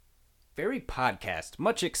very podcast,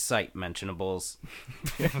 much excite mentionables.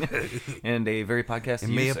 And a very podcast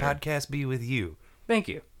And may a user. podcast be with you. Thank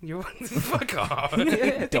you. You fuck off.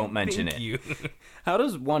 Don't mention Thank it. you. How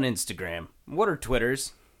does one Instagram? What are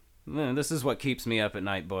Twitters? This is what keeps me up at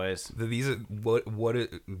night, boys. These are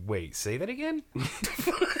wait, say that again?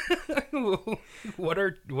 What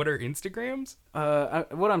are Instagrams?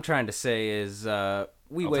 What I'm trying to say is, we I'll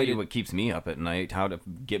tell waited. you what keeps me up at night, how to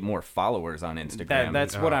get more followers on Instagram.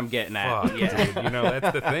 That's what I'm getting at. Fuck, Yeah. dude. You know,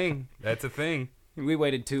 that's the thing. That's the thing. We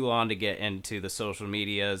waited too long to get into the social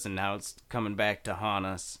medias, and now it's coming back to haunt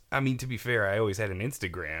us. I mean, to be fair, I always had an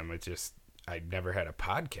Instagram. It's just I never had a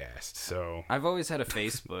podcast, so I've always had a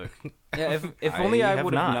Facebook. Yeah, if I only I have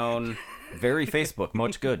would have not. known. Very Facebook,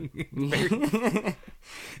 much good.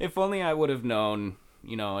 If only I would have known,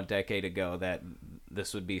 a decade ago that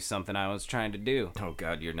this would be something I was trying to do. Oh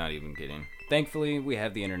God, you're not even kidding. Thankfully, we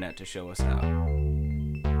have the internet to show us how.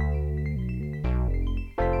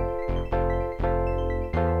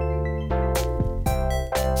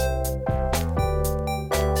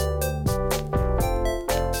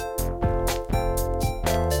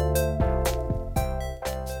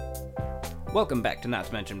 Welcome back to Not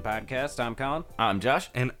to Mention Podcast. I'm Colin. I'm Josh.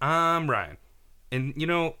 and I'm Ryan. And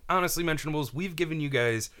honestly, mentionables, we've given you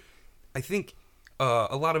guys, I think,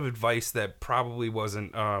 a lot of advice that probably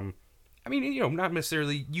wasn't, not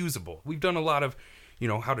necessarily usable. We've done a lot of,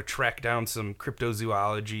 how to track down some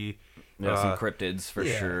cryptozoology. Some cryptids for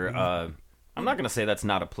yeah. sure. I'm not gonna say that's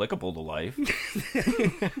not applicable to life.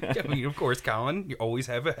 I mean, of course, Colin, you always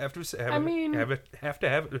have to have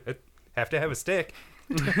a stick.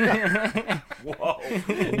 Whoa.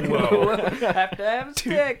 Whoa. Have to have a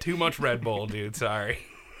stick. Too much Red Bull, dude. Sorry.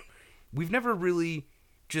 We've never really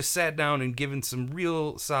just sat down and given some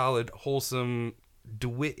real solid, wholesome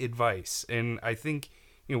DeWitt advice. And I think,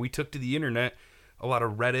 we took to the internet, a lot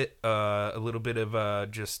of Reddit, a little bit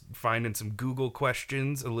of just finding some Google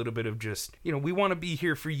questions, a little bit of just, we want to be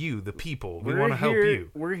here for you, the people. We want to help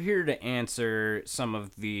you. We're here to answer some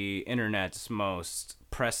of the internet's most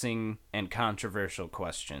pressing and controversial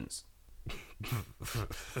questions.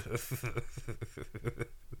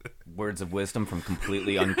 Words of wisdom from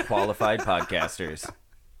completely unqualified podcasters.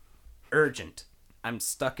 Urgent. I'm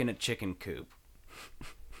stuck in a chicken coop.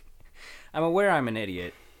 I'm aware I'm an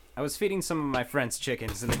idiot. I was feeding some of my friends'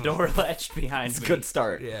 chickens and the door latched behind me. Good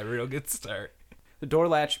start. Yeah, real good start. The door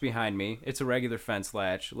latched behind me. It's a regular fence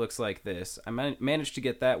latch. Looks like this. I managed to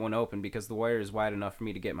get that one open because the wire is wide enough for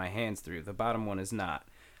me to get my hands through. The bottom one is not.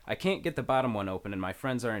 I can't get the bottom one open, and my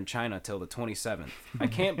friends are in China till the 27th. I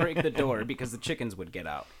can't break the door because the chickens would get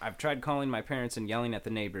out. I've tried calling my parents and yelling at the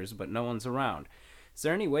neighbors, but no one's around. Is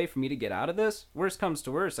there any way for me to get out of this? Worst comes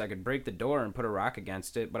to worst, I could break the door and put a rock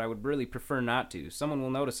against it, but I would really prefer not to. Someone will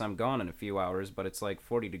notice I'm gone in a few hours, but it's like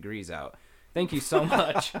 40 degrees out. Thank you so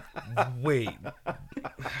much. Wait.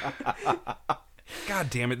 God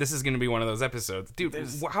damn it, this is going to be one of those episodes. Dude,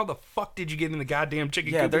 how the fuck did you get in the goddamn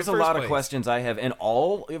chicken Yeah, coop there's in a the first lot place? of questions I have, and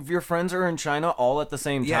all of your friends are in China all at the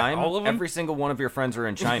same Yeah, time. all of them? Every single one of your friends are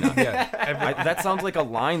in China. Yeah, That sounds like a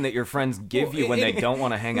line that your friends give you when they don't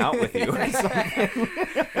want to hang out with you.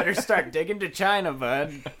 Better start digging to China,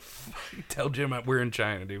 bud. tell Jim we're in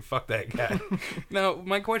China, dude. Fuck that guy. Now,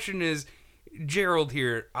 my question is, Gerald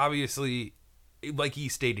here, obviously, like he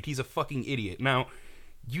stated, he's a fucking idiot. Now,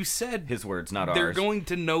 you said His words, not they're ours. going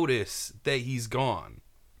to notice that he's gone.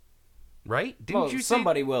 Right? Didn't Well, you say?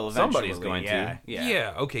 somebody will eventually. Somebody's going to. Yeah.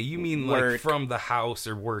 Yeah, okay, you mean like Work. from the house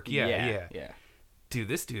or work. Yeah. Yeah. Dude,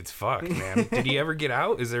 this dude's fucked, man. Did he ever get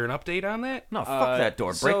out? Is there an update on that? No, fuck that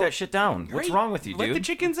door. Break so- that shit down. What's Right? wrong with you, Let dude? the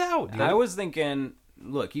chickens out. I was thinking,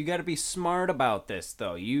 look, you got to be smart about this,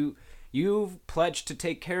 though. You've pledged to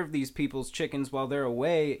take care of these people's chickens while they're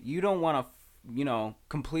away. You don't want to,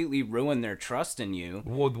 completely ruin their trust in you.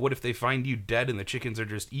 Well, what if they find you dead and the chickens are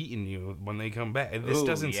just eating you when they come back? This Ooh,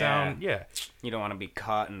 doesn't yeah. sound... Yeah. You don't want to be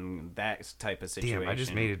caught in that type of situation. Damn, I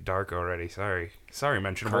just made it dark already. Sorry,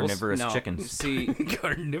 mentionables. Carnivorous No, chickens. See,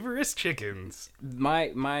 Carnivorous chickens.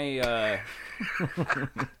 my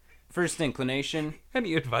first inclination,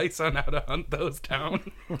 Any advice on how to hunt those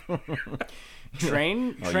down?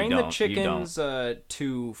 train Oh, you the don't. You chickens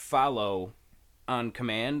to follow on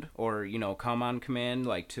command, or come on command,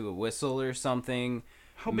 like to a whistle or something.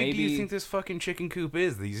 How big do you think this fucking chicken coop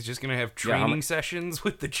is? He's just gonna have how training many- sessions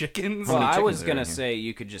with the chickens? Well, many I was chickens are gonna in here? say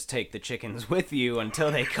you could just take the chickens with you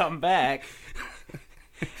until they come back,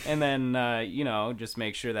 and then just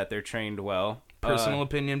make sure that they're trained well. Personal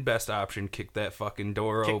opinion, best option, kick that fucking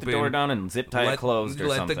door Kick open. the door down and zip tie it closed or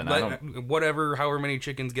something. Whatever, however many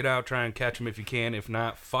chickens get out, try and catch them if you can. If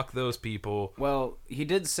not, fuck those people. Well, he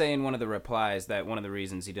did say in one of the replies that one of the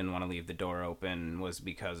reasons he didn't want to leave the door open was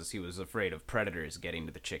because he was afraid of predators getting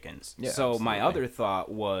to the chickens. Yeah, so my absolutely. other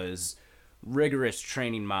thought was rigorous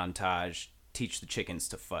training montage, teach the chickens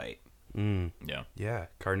to fight. Yeah. Yeah,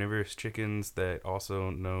 carnivorous chickens that also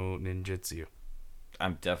know ninjutsu.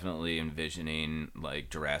 I'm definitely envisioning like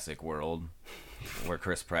Jurassic World, where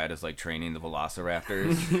Chris Pratt is like training the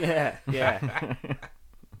velociraptors. Yeah.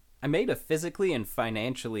 I made a physically and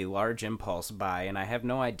financially large impulse buy, and I have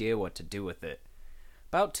no idea what to do with it.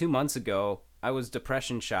 About 2 months ago, I was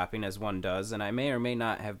depression shopping as one does, and I may or may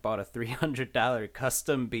not have bought a $300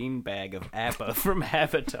 custom beanbag of Appa from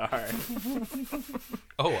Avatar.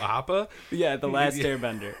 Oh, Appa? Yeah, The Last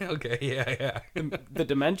Airbender. Okay, yeah. The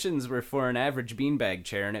dimensions were for an average beanbag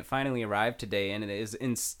chair, and it finally arrived today, and it is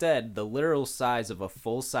instead the literal size of a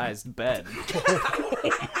full-sized bed.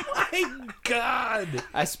 My God!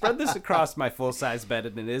 I spread this across my full-size bed,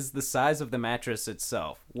 and it is the size of the mattress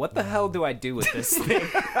itself. What the hell do I do with this thing?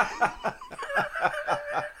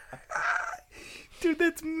 Dude,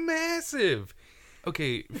 that's massive.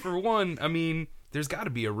 Okay, for one, I mean, there's got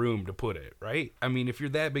to be a room to put it, right? I mean, if you're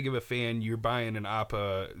that big of a fan, you're buying an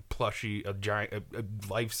Appa plushie, a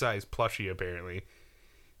life-size plushie, apparently.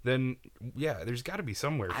 Then, yeah, there's got to be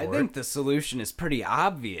somewhere for I it. think the solution is pretty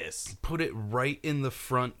obvious. Put it right in the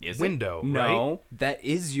front window, right? No, that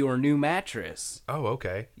is your new mattress. Oh,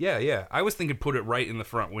 okay. Yeah. I was thinking put it right in the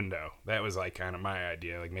front window. That was like kind of my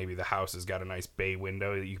idea. Like maybe the house has got a nice bay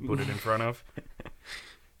window that you can put it in front of.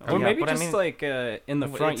 Or Yeah, maybe but I just mean, like in the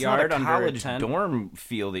front it's yard not a under college a tent. dorm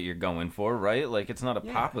feel that you're going for, right? Like it's not a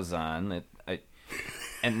Papazon.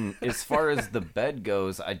 And as far as the bed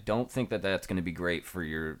goes, I don't think that that's going to be great for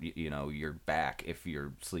your your back if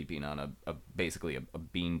you're sleeping on basically a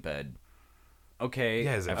bean bed. Okay.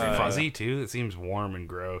 Yeah, is it fuzzy too? It seems warm and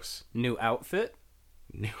gross. New outfit?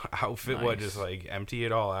 New outfit, what, Nice. just like empty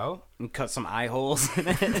it all out? And cut some eye holes in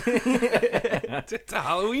it. It's a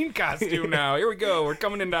Halloween costume now. Here we go. We're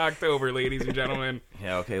coming into October, ladies and gentlemen.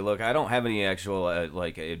 Yeah, okay, look, I don't have any actual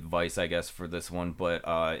like advice, I guess, for this one, but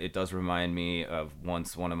it does remind me of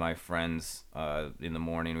once one of my friends in the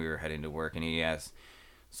morning we were heading to work, and he asked,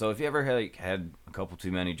 so if you ever had a couple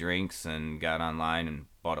too many drinks and got online and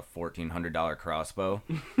bought a $1,400 crossbow?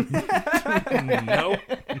 Nope,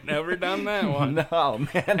 never done that one. No,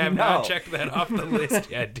 man, Have no. not checked that off the list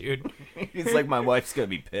yet, dude. He's like, my wife's gonna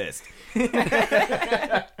be pissed.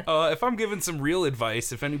 If I'm giving some real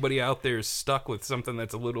advice, if anybody out there is stuck with something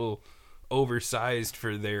that's a little oversized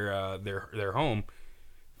for their home,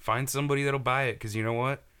 find somebody that'll buy it, because you know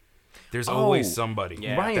what? There's always somebody.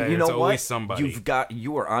 Yeah. Ryan, you know There's what? always somebody.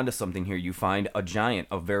 You are onto something here. You find a giant,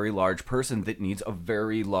 a very large person that needs a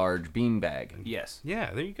very large beanbag. Yes.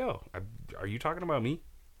 Yeah, there you go. Are you talking about me?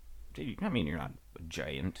 I mean, you're not a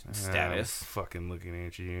giant I'm status. fucking looking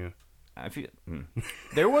at you. I feel.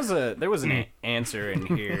 There was an answer in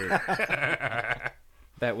here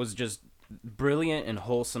that was just brilliant and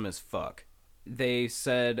wholesome as fuck. They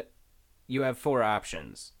said you have 4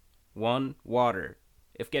 options. 1, water.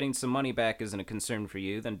 If getting some money back isn't a concern for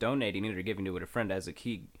you, then donating it or giving it to a friend as a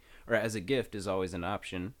key or as a gift is always an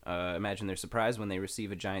option. Imagine their surprise when they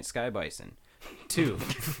receive a giant sky bison. 2,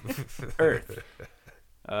 Earth.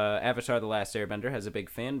 Avatar: The Last Airbender has a big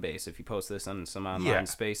fan base. If you post this on some online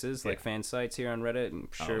spaces like fan sites here on Reddit, I'm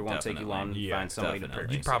sure it won't take you long to find somebody to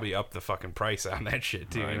purchase. You'd probably up the fucking price on that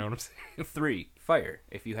shit too. Right. You know what I'm saying? 3, fire.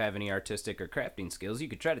 If you have any artistic or crafting skills, you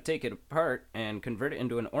could try to take it apart and convert it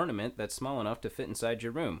into an ornament that's small enough to fit inside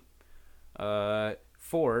your room.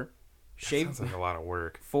 4, shave. Sounds like a lot of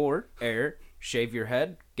work. 4, air. Shave your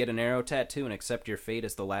head, get an arrow tattoo, and accept your fate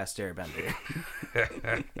as the last airbender.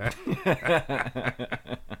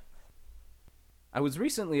 I was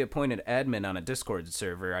recently appointed admin on a Discord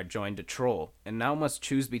server I joined to troll, and now must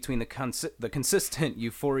choose between the consistent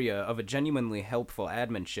euphoria of a genuinely helpful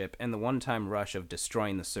adminship and the one-time rush of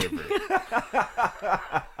destroying the server.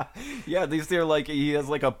 Yeah, these are like he has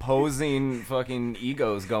like opposing fucking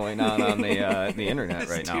egos going on the internet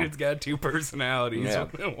right This now. dude's got 2 personalities. Yeah.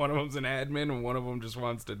 One of them's an admin, and one of them just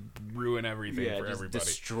wants to ruin everything for just everybody.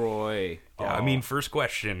 destroy. Yeah, I mean, first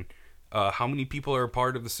question. How many people are a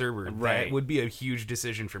part of the server? Right. That would be a huge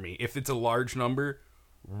decision for me. If it's a large number,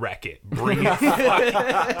 wreck it. Bring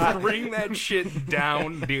it. Bring that shit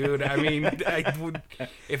down, dude. I mean,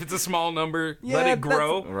 if it's a small number, let it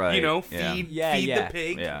grow. Right, You know, yeah. feed Yeah. the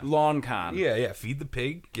pig. Yeah. Long con. Yeah, feed the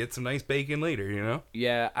pig. Get some nice bacon later, you know?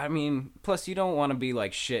 Yeah, I mean, plus you don't want to be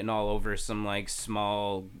like shitting all over some like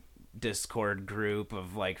small Discord group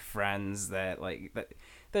of like friends that like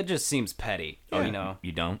that just seems petty. Oh, You know.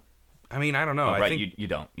 You don't? I mean, I don't know. Oh, I right, think you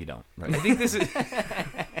don't. Right. I think this is.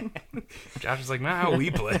 Josh is like, not how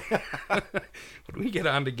we play. When we get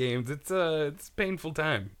onto games, it's a painful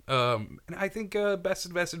time. And I think best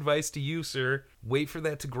advice to you, sir: wait for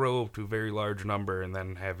that to grow to a very large number, and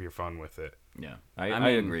then have your fun with it. Yeah, I I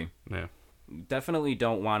mean- agree. Yeah. Definitely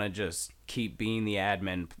don't want to just keep being the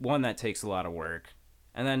admin. One, that takes a lot of work.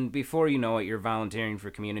 And then before you know it, you're volunteering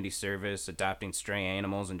for community service, adopting stray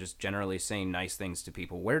animals, and just generally saying nice things to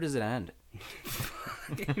people. Where does it end?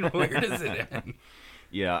 Where does it end?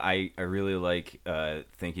 Yeah, I really like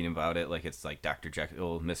thinking about it like it's like Dr.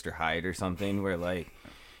 Jekyll, Mr. Hyde or something, where like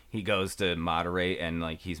he goes to moderate and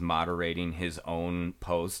like he's moderating his own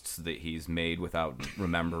posts that he's made without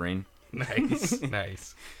remembering.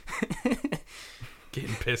 Nice.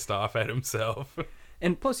 Getting pissed off at himself.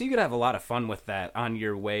 And plus, you could have a lot of fun with that on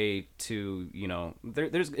your way to, you know,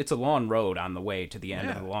 it's a long road on the way to the end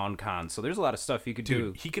of the lawn con. So there's a lot of stuff you could do.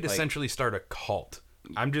 Dude, he could like- essentially start a cult.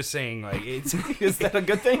 I'm just saying, like, it's. Is that a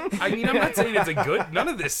good thing? I mean, I'm not saying it's a good. None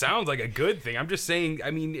of this sounds like a good thing. I'm just saying. I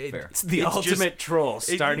mean, it's the ultimate troll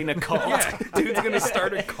starting a cult. Yeah, dude's gonna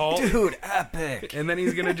start a cult, Dude, epic. and then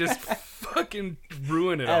he's gonna just fucking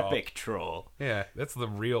ruin it all. Epic troll. Yeah, that's the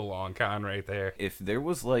real long con right there. If there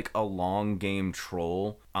was like a long game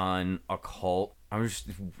troll on a cult, I'm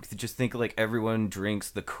just think like everyone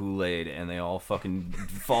drinks the Kool-Aid and they all fucking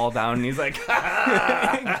fall down and he's like,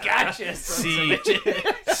 Gotcha.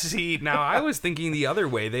 See, now I was thinking the other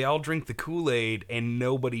way. They all drink the Kool-Aid and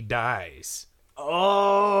nobody dies.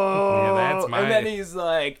 Oh, Yeah, that's my- And then he's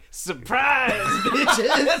like, surprise,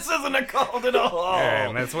 bitches. this isn't a cult at all.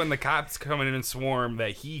 And that's when the cops come in and swarm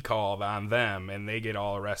that he called on them, and they get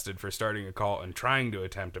all arrested for starting a cult and trying to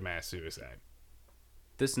attempt a mass suicide.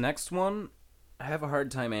 This next one, I have a hard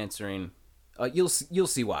time answering. You'll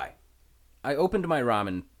see why. I opened my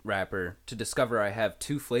ramen wrapper to discover I have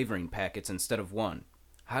 2 flavoring packets instead of 1.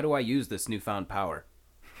 How do I use this newfound power?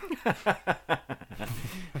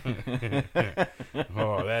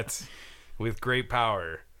 Oh, that's with great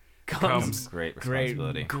power comes Great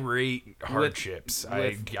responsibility. great hardships.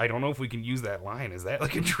 I don't know if we can use that line. Is that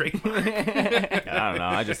like a trademark? I don't know.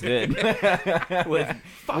 I just did.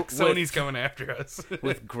 Fuck, Sony's coming after us.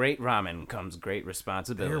 With great ramen comes great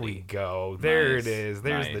responsibility. There we go. There Nice, it is.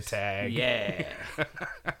 There's the nice. tag. Yeah.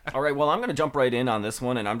 All right, well, I'm going to jump right in on this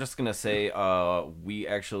one, and I'm just going to say we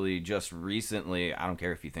actually just recently, I don't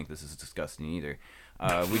care if you think this is disgusting either,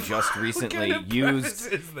 we just recently kind of premise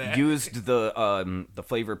is that? used the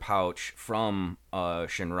flavor pouch from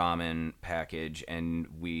Shin Ramen package, and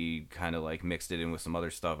we kind of like mixed it in with some other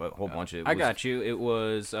stuff, a whole bunch of... I got you. It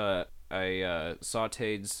was, I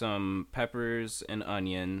sauteed some peppers and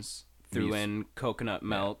onions, threw Yes. in coconut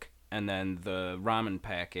milk, and then the ramen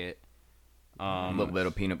packet. a little bit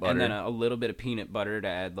of peanut butter. And then a little bit of peanut butter to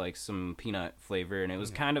add like some peanut flavor, and it was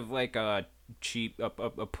kind of like a cheap, a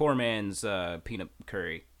poor man's peanut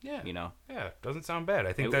curry. Yeah. You know, Yeah, doesn't sound bad.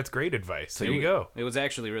 I think It- that's great advice. So There you go. it was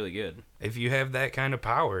actually really good. If you have that kind of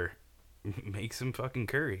power, make some fucking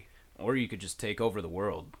curry. Or you could just take over the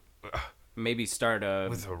world. Maybe start a.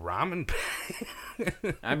 With a ramen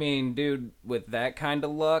I mean, dude, with that kind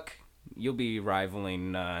of luck, you'll be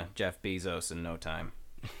rivaling Jeff Bezos in no time.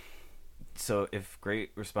 So if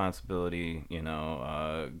great responsibility,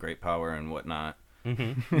 great power and whatnot. I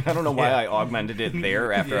don't know why I augmented it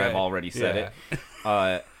there after Yeah, I've already said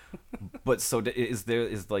yeah. it. But so is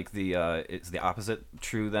the opposite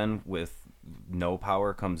true then? With no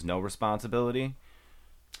power comes no responsibility?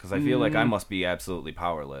 Because I feel like I must be absolutely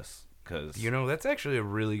powerless. Because That's actually a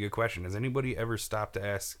really good question. Has anybody ever stopped to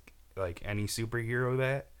ask, like, any superhero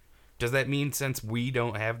that? Does that mean since we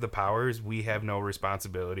don't have the powers, we have no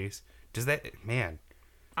responsibilities? Does that... Man.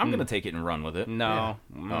 I'm gonna take it and run with it. No,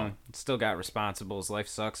 Oh. still got responsibles. Life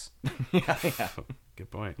sucks. Good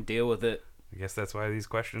point. Deal with it. I guess that's why these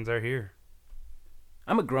questions are here.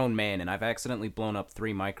 I'm a grown man, and I've accidentally blown up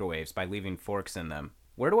 3 microwaves by leaving forks in them.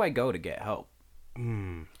 Where do I go to get help?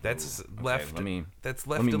 That's Okay, left. let me That's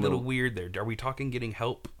left a little weird there. Are we talking getting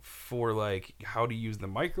help for like how to use the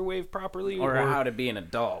microwave properly, Or how to be an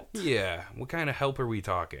adult? Yeah, what kind of help are we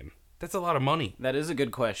talking? That's a lot of money. That is a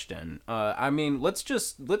good question. I mean, let's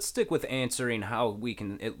stick with answering how we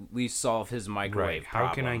can at least solve his microwave How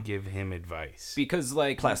can I problem. give him advice? Because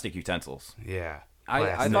like plastic utensils. Yeah. I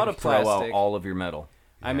Plastic. thought of Throw out plastic, all of your metal.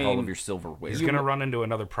 I mean, all of your silverware. He's gonna run into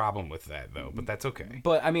another problem with that though, but that's okay.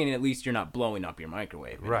 but I mean, at least you're not blowing up your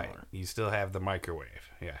microwave anymore. Right. You still have the microwave.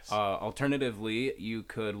 Yes. Alternatively, you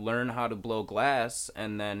could learn how to blow glass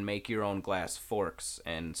and then make your own glass forks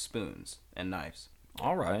and spoons and knives.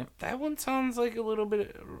 All right. That one sounds like a little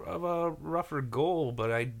bit of a rougher goal,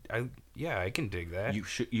 but I can dig that.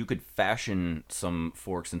 You could fashion some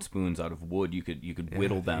forks and spoons out of wood. You could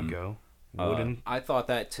whittle there them. You go. Wooden. I thought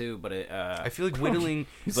that too, but it. I feel like whittling.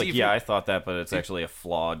 He's like, yeah, I thought that, but it's actually a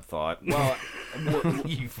flawed thought. Well,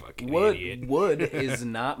 you fucking idiot. wood is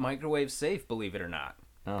not microwave safe, believe it or not.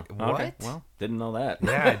 Oh, What? Okay. Well, didn't know that.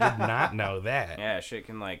 Yeah, I did not know that. Yeah, shit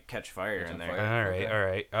can like catch fire in there. All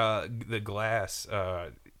right. The glass.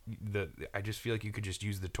 I just feel like you could just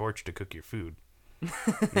use the torch to cook your food. You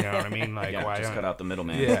know what I mean? Like, Yeah, why just don't- cut out the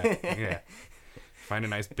middleman. Yeah. Find a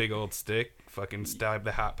nice big old stick, fucking stab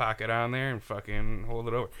the hot pocket on there, and fucking hold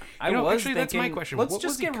it over. Actually, that's my question. Let's What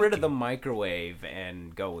just was he get rid of the cooking? microwave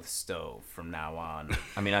and go with stove from now on.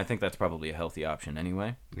 I mean, I think that's probably a healthy option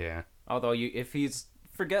anyway. Yeah. Although, if he's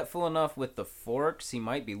forgetful enough with the forks, he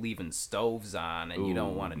might be leaving stoves on, and you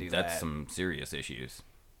don't want to do that. That's some serious issues.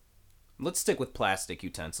 Let's stick with plastic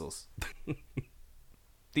utensils.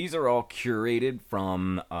 These are all curated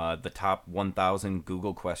from the top 1,000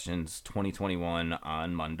 Google questions 2021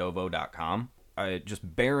 on Mondovo.com.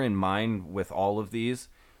 Just bear in mind with all of these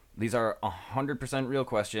are 100% real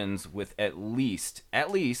questions with at least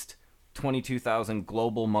 22,000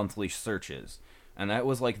 global monthly searches. And that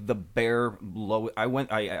was like the bare low. I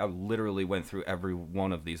literally went through every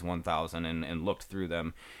one of these 1,000 and looked through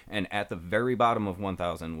them. And at the very bottom of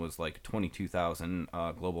 1,000 was like 22,000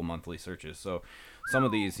 global monthly searches. So some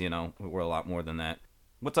of these, were a lot more than that.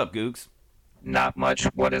 What's up, Googs? Not much.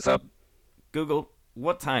 What is up? Google,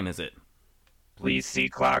 what time is it? Please see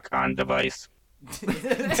clock on device.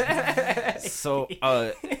 So,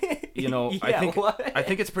 I think what? I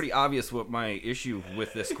think it's pretty obvious what my issue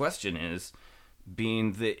with this question is,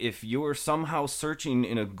 being that if you're somehow searching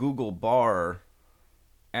in a Google bar,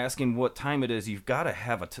 asking what time it is, you've got to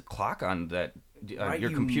have a clock on that Right, your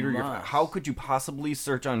you computer. must. How could you possibly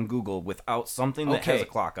search on Google without something that has Okay. a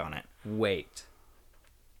clock on it? Wait.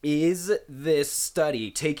 Is this study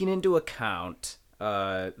taking into account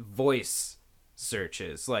voice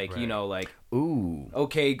searches? Like, Right. like, Ooh.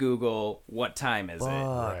 okay, Google, what time is it?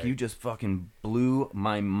 Fuck, Right. you just fucking blew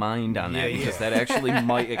my mind on that, Yeah, because yeah. that actually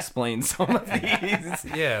might explain some of these.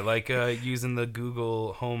 Yeah, like using the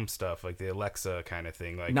Google Home stuff, like the Alexa kind of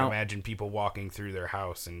thing. Like, Now- imagine people walking through their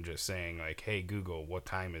house and just saying, like, "Hey Google, what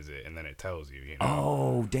time is it?" And then it tells you. You know.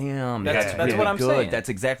 Oh, damn. That's really what I'm good. saying. That's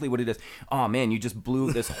exactly what it is. Oh, man, you just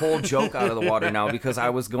blew this whole joke out of the water now, because I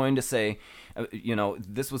was going to say,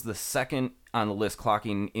 this was the second on the list,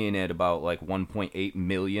 clocking in at about like 1.8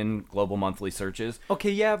 million global monthly searches. Okay,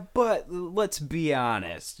 yeah, but let's be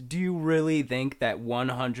honest. Do you really think that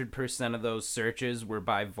 100% of those searches were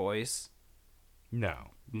by voice? No.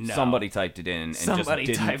 No. Somebody typed it in and Somebody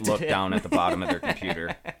just typed didn't look it in. down at the bottom of their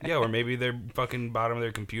computer. Yeah, or maybe their fucking bottom of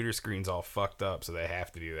their computer screen's all fucked up, so they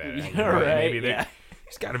have to do that. Yeah, You know, right, Maybe yeah.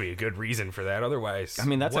 there's got to be a good reason for that. Otherwise, I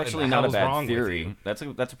mean, that's what in actually the not a hell's wrong bad with theory. you?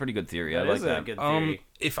 That's a pretty good theory. That I like is a that. good theory.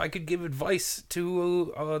 If I could give advice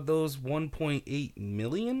to those 1.8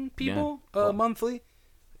 million people monthly,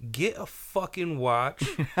 get a fucking watch.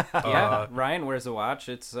 Yeah, Ryan wears a watch.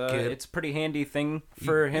 It's it's a pretty handy thing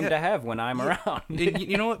for him to have when I'm around. And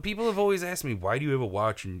you know what? People have always asked me, why do you have a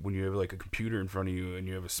watch when you have like a computer in front of you and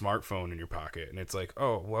you have a smartphone in your pocket? And it's like,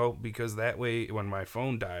 oh, well, because that way when my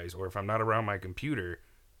phone dies or if I'm not around my computer,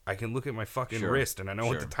 I can look at my fucking Sure. wrist and I know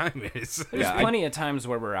what Sure. the time is. There's Yeah, plenty of times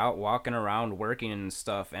where we're out walking around working and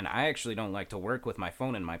stuff, and I actually don't like to work with my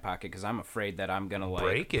phone in my pocket because I'm afraid that I'm gonna like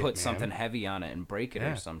Break it, put man. something heavy on it and break it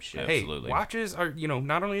Yeah. or some shit. Hey, Absolutely. watches are,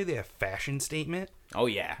 not only are they a fashion statement, Oh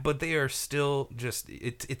yeah, but they are still just,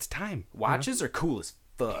 it's time. watches are cool as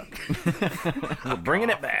fuck. We're bringing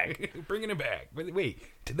it back. Bringing it back. But wait,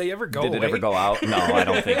 did they ever go Did away? it ever go out? No, I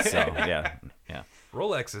don't think so. Yeah.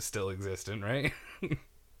 Rolex is still existent, right?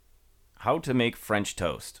 How to make French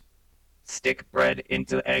toast. Stick bread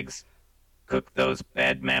into eggs. Cook those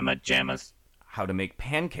bad mama jammas. How to make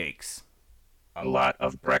pancakes. A lot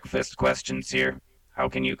of breakfast questions here. How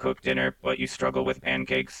can you cook dinner but you struggle with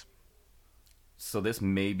pancakes? So this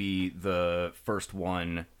may be the first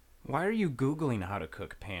one. Why are you googling how to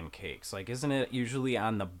cook pancakes? Like, isn't it usually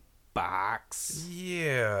on the box?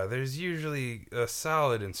 Yeah, there's usually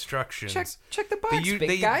solid instructions. Check the box, They,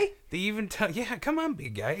 big guy. They even tell, yeah, come on,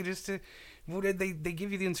 big guy. Just they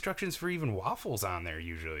give you the instructions for even waffles on there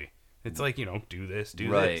usually. It's like, do this,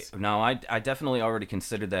 do Right. this. Now, I definitely already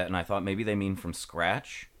considered that, and I thought maybe they mean from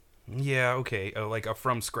scratch. Yeah, okay, like a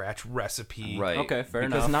from scratch recipe. Right. Okay, fair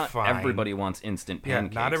because enough. not Fine. everybody wants instant Yeah,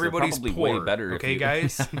 pancakes. not They're everybody's probably poor. way better Okay, if you...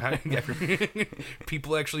 guys.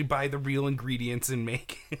 People actually buy the real ingredients and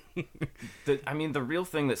make. The real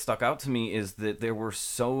thing that stuck out to me is that there were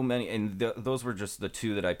so many, and those were just the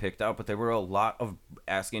two that I picked out, but there were a lot of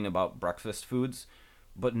asking about breakfast foods,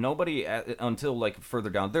 but nobody, until like further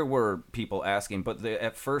down, there were people asking, but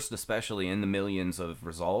at first, especially in the millions of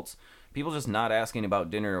results, people just not asking about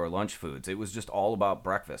dinner or lunch foods. It was just all about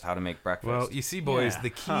breakfast, how to make breakfast. Well, you see, boys, Yeah, the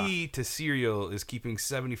key to cereal is keeping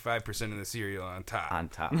 75% of the cereal on top. on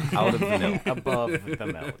top, out of the milk. Above the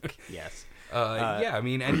milk. Yes. Yeah, I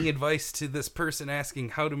mean, any advice to this person asking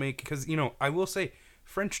how to make? Because I will say,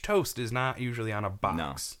 French toast is not usually on a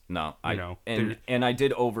box. No, there- and I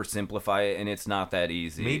did oversimplify it, and it's not that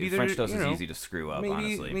easy. Maybe French there- toast is easy to screw up,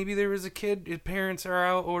 honestly. Maybe there was a kid, his parents are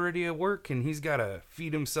out already at work, and he's got to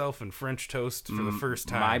feed himself in French toast for the first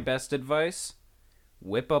time. My best advice: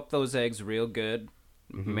 whip up those eggs real good.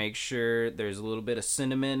 Make sure there's a little bit of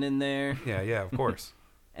cinnamon in there, Yeah, of course.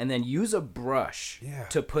 and then use a brush Yeah.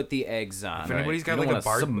 to put the eggs on. If anybody's got You don't like a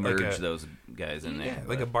wanna submerge like a, those guys in there. yeah,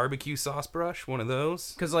 like a barbecue sauce brush, one of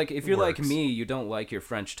those. Because like if you're like Works. me, you don't like your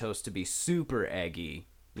French toast to be super eggy.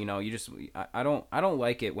 You just I don't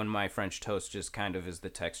like it when my French toast just kind of is the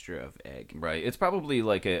texture of egg. Right. It's probably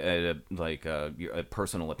like a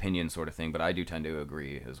personal opinion sort of thing, but I do tend to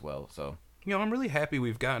agree as well. So I'm really happy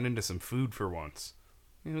we've gotten into some food for once.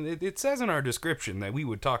 It says in our description that we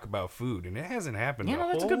would talk about food, and it hasn't happened. that's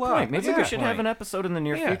a whole good lot. point. Maybe That's a we good should point. have an episode in the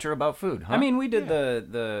near Yeah. future about food. Huh? I mean, we did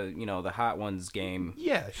the hot ones game.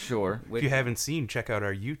 Yeah, sure. If you haven't seen, check out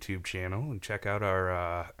our YouTube channel and check out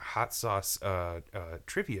our hot sauce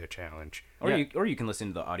trivia challenge. Or you can listen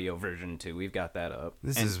to the audio version too. We've got that up.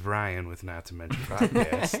 This is Ryan with Not to Mention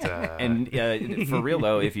Podcast. And for real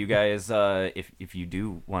though, if you guys, if you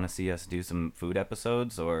do want to see us do some food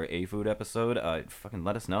episodes or a food episode, fucking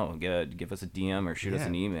let us know. Give us a DM or shoot us Yeah,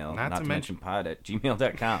 an email. not Not to to mention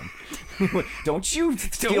pod@gmail.com. Don't you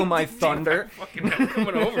steal Don't my steal thunder? Fucking not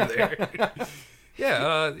coming over there.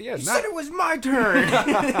 Yeah. You said it was my turn.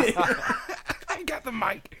 I got the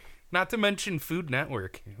mic. Not to mention Food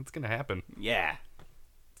Network. What's gonna happen? Yeah.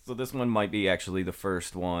 So this one might be actually the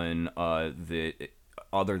first one that,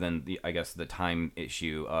 other than the time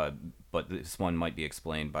issue, but this one might be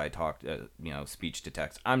explained by speech to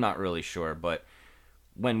text. I'm not really sure, but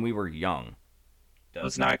when we were young,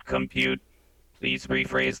 Does not compute. Please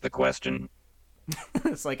rephrase the question.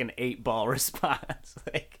 It's like an 8-ball response.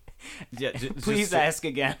 Like, yeah, please ask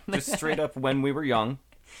again. just straight up when we were young.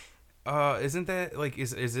 Isn't that like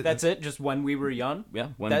is it? That's it. Just when we were young. Yeah,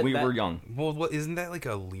 when we were young. Well, what isn't that like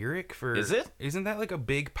a lyric for? Is it? Isn't that like a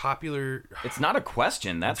big popular? It's not a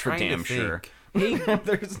question, that's for trying to damn sure. think.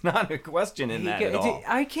 There's not a question in that at all.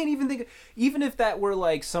 I can't even think. Even if that were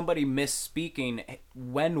like somebody misspeaking,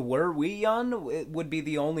 when were we young? It would be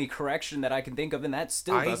the only correction that I can think of, and that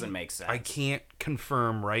still doesn't make sense. I can't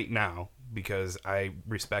confirm right now because I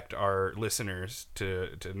respect our listeners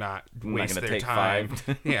to not not waste gonna their take time.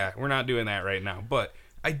 5. Yeah, we're not doing that right now. But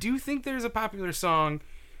I do think there's a popular song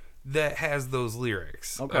that has those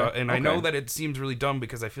lyrics. Okay, and I know okay. that it seems really dumb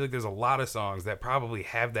because I feel like there's a lot of songs that probably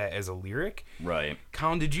have that as a lyric. Right.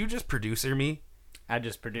 Colin, did you just producer me? I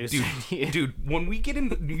just produced Dude, it. dude, when we get in,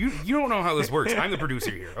 you don't know how this works. I'm the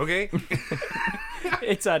producer here, okay?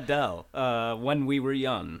 It's Adele. When we were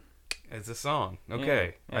young. It's a song.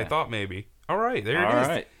 Okay. Yeah. I thought maybe. All right, there All it is.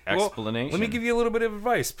 right. Well, Explanation. let me give you a little bit of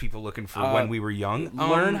advice, people looking for when we were young.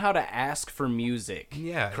 Learn how to ask for music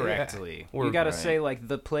correctly. Or- You got to Right. say like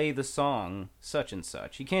play the song such and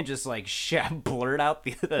such. You can't just like blurt out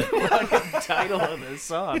the fucking title of the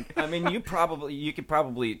song. I mean, you could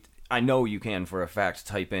probably. I know you can for a fact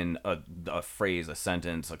type in a phrase, a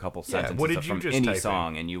sentence, a couple sentences what did you from just any type in?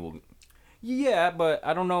 song, and you will. Yeah, but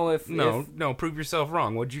I don't know if No, prove yourself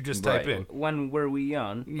wrong. What'd you just type Right. in? when were we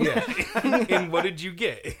young? Yeah. And what did you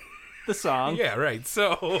get? The song. Yeah, right.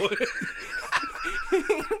 So,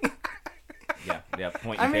 Yeah,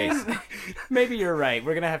 point I in mean, case. maybe you're right.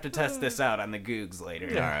 We're gonna have to test this out on the Googs later.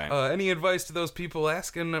 All right. any advice to those people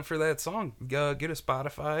asking for that song? Get a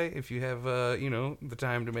Spotify if you have, the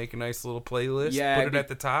time to make a nice little playlist. Yeah, put it at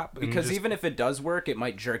the top. and Because just- even if it does work, it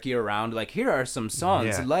might jerk you around. Like, here are some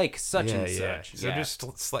songs Yeah. like such and yeah. such. So Yeah. just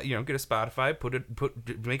get a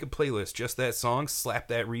Spotify, make a playlist, just that song, slap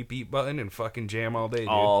that repeat button, and fucking jam all day, dude.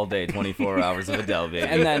 All day, 24 hours of Adele, baby.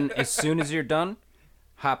 And then as soon as you're done,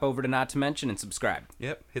 hop over to Not to Mention and subscribe.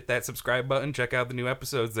 Yep, hit that subscribe button. Check out the new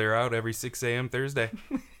episodes. They're out every 6 a.m. Thursday.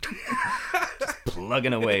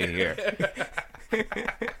 Plugging away here.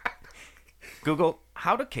 Google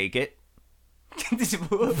how to cake it.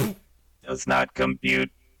 Does not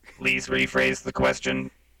compute. Please rephrase the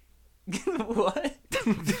question. What?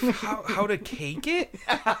 How to cake it?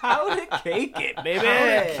 How to cake it, baby?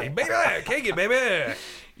 Cake it, baby.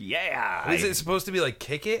 Yeah. Is it supposed to be like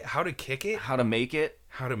kick it? How to kick it? How to make it?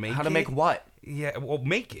 How to make How it? to make what? Yeah, well,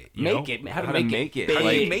 make it. you Make know? it. How to How make, to make it? big. How do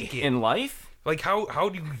you Like, make it? in life? Like how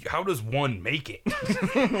does one make it?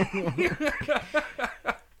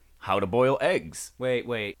 How to boil eggs?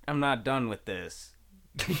 Wait. I'm not done with this.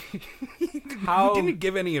 You How? didn't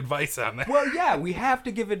give any advice on that. Well, yeah, we have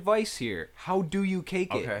to give advice here. How do you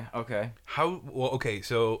cake it? Okay. Okay,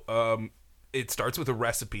 so it starts with a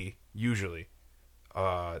recipe usually.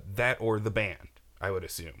 That or the band, I would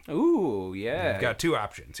assume. Ooh, yeah. You've got two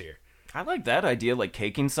options here. I like that idea, like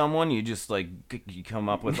caking someone. You just like you come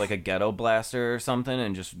up with like a ghetto blaster or something,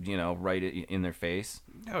 and just write it in their face.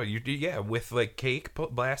 No, with like cake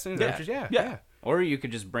blasting. Is that what you're- yeah. Or you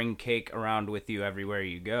could just bring cake around with you everywhere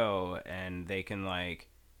you go, and they can like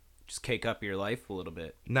just cake up your life a little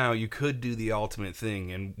bit. Now you could do the ultimate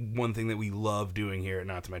thing, and one thing that we love doing here at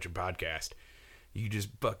Not to Mention Podcast. You just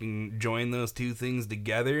fucking join those two things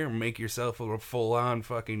together and make yourself a full-on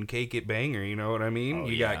fucking cake it banger. You know what I mean?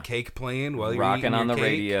 You got cake playing while you're Rocking eating on your the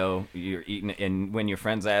cake. radio. You're eating, and when your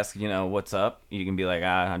friends ask, what's up, you can be like,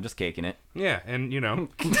 I'm just caking it. Yeah, and and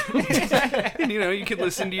you can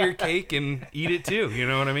listen to your cake and eat it too. You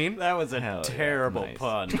know what I mean? That was a Terrible nice.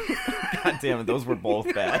 pun. God damn it, those were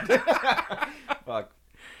both bad. Fuck.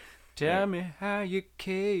 Tell me how you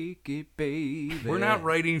cake it, baby. We're not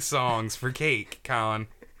writing songs for cake, Colin.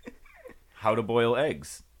 How to boil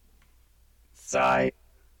eggs. Sigh.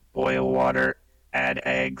 Boil water. Add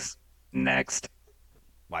eggs. Next.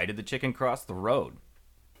 Why did the chicken cross the road?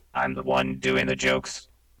 I'm the one doing the jokes.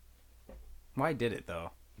 Why did it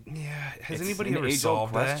though? Yeah, has It's anybody an ever age-old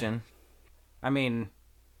solved that? question. I mean,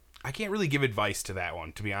 I can't really give advice to that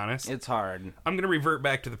one, to be honest. it's hard. I'm gonna revert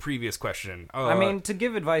back to the previous question. I mean, to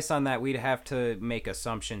give advice on that, we'd have to make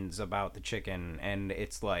assumptions about the chicken and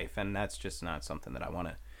its life, and that's just not something that I want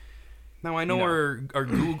to. now I know our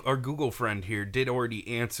Google friend here did already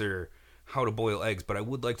answer how to boil eggs, but I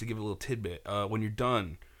would like to give a little tidbit. When you're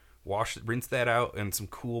done, rinse that out in some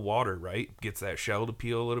cool water. Right, gets that shell to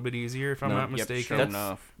peel a little bit easier, if I'm not mistaken. sure That's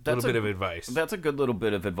enough. a little bit of advice. That's a good little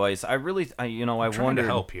bit of advice. I really, I trying wonder to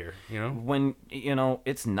help here. when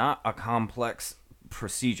it's not a complex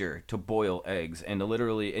procedure to boil eggs, and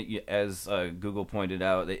literally, as Google pointed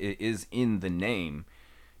out, it is in the name.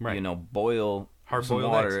 Right. Boil some Hard-boiled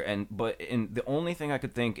water, eggs. but the only thing I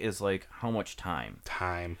could think is like how much time.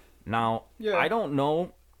 Time. Now, Yeah. I don't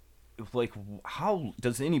know, like, how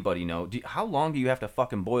does anybody know? How long do you have to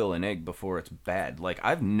fucking boil an egg before it's bad? Like,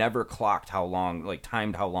 I've never clocked how long, like,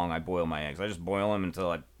 timed how long I boil my eggs. I just boil them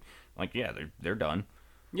until they're done.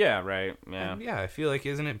 Yeah, right. Yeah. Yeah, I feel like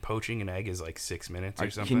isn't it poaching an egg is like 6 minutes or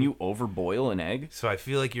something? Can you overboil an egg? So I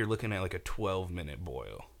feel like you're looking at like a 12-minute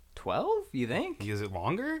boil. 12? You think? Is it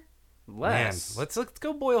longer? Less. Man, let's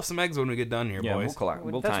go boil some eggs when we get done here, Yeah, boys.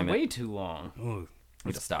 we'll That's time way it. too long. Ooh,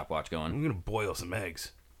 Get a stopwatch going. I'm gonna boil some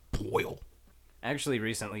eggs. Boil. I actually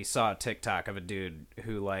recently saw a TikTok of a dude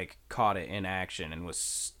who like caught it in action and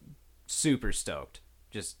was super stoked,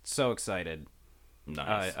 just so excited.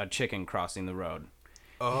 Nice. A chicken crossing the road.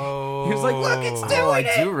 Oh, He was like, "Look, it's doing I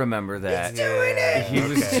it! do remember that. It's doing it!" He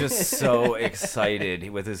was just so excited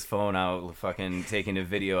with his phone out, fucking taking a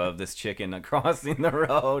video of this chicken crossing the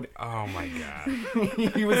road. Oh my god.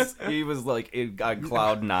 he was like on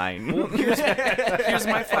cloud nine. Here's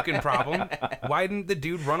my fucking problem. Why didn't the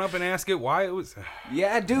dude run up and ask it why it was?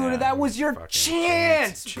 Yeah, dude, that was your Fucking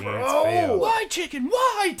chance, chance bro. failed. Why chicken?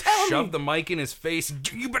 Why? Tell Shove me. the mic in his face.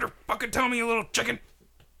 You better fucking tell me, you little chicken.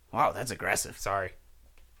 Wow, that's aggressive. Sorry.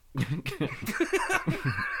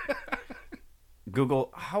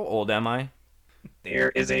 Google, how old am I? There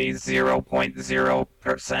is a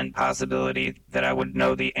 0.0% possibility that I would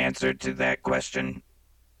know the answer to that question.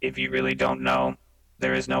 If you really don't know,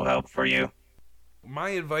 there is no help for you. My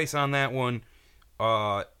advice on that one,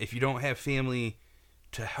 if you don't have family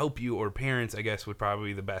to help you or parents, I guess would probably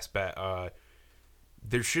be the best bet.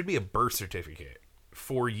 There should be a birth certificate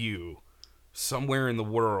for you somewhere in the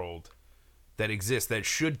world that exists that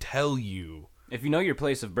should tell you. If you know your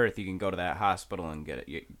place of birth, you can go to that hospital and get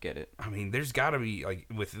it. I mean, there's got to be, like,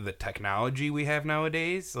 with the technology we have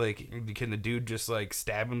nowadays, like, can the dude just, like,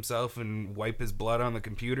 stab himself and wipe his blood on the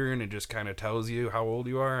computer and it just kind of tells you how old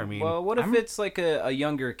you are? I mean, Well, what if it's like a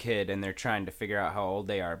younger kid and they're trying to figure out how old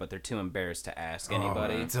they are, but they're too embarrassed to ask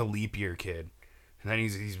anybody? It's a leap year kid. And then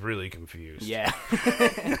he's really confused. Yeah.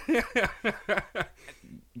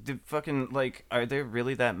 The fucking, like, are there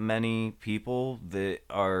really that many people that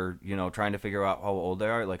are, trying to figure out how old they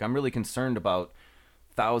are? Like, I'm really concerned about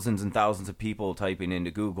thousands and thousands of people typing into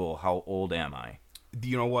Google, how old am I? Do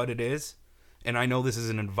you know what it is? And I know this is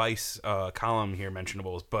an advice column here,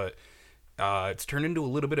 Mentionables, but it's turned into a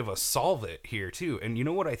little bit of a solve it here, too. And you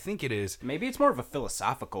know what I think it is? Maybe it's more of a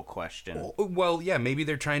philosophical question. Well, yeah, maybe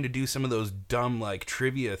they're trying to do some of those dumb, like,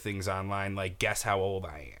 trivia things online, like, guess how old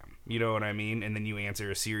I am. You know what I mean? And then you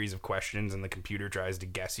answer a series of questions, and the computer tries to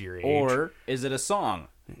guess your age. Or is it a song?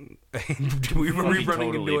 we were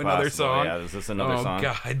running into another song. Yeah, is this another song? Oh,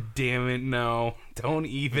 God damn it, no. Don't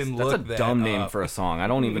even look that That's a dumb name up. for a song. I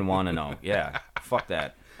don't even want to know. Yeah, fuck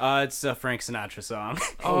that. It's a Frank Sinatra song.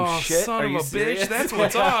 Oh, shit. son Are of you a serious? bitch. That's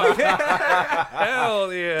what's up.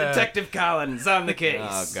 Hell yeah. Detective Collins on the case.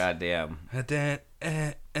 Oh, goddamn.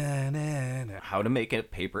 How to make a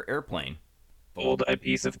paper airplane. Fold a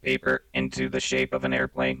piece of paper into the shape of an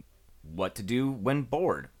airplane. What to do when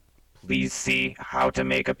bored. Please see how to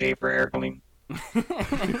make a paper airplane.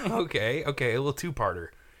 Okay, a little two-parter.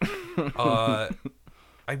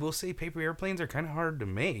 I will say paper airplanes are kind of hard to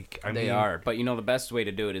make. They are, but the best way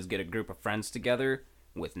to do it is get a group of friends together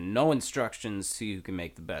with no instructions so you can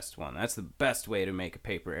make the best one. That's the best way to make a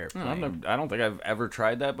paper airplane. I don't think I've ever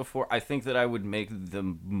tried that before. I think that I would make the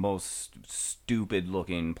most stupid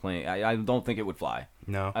looking plane. I don't think it would fly.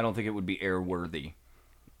 No, I don't think it would be airworthy.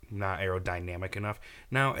 not aerodynamic enough.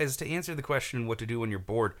 Now, as to answer the question, what to do when you're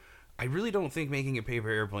bored, I really don't think making a paper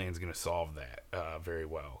airplane is going to solve that very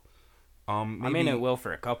well. Maybe, I mean, it will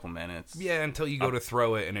for a couple minutes. Yeah, until you go to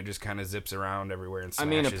throw it and it just kind of zips around everywhere and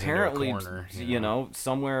smashes apparently, into a corner.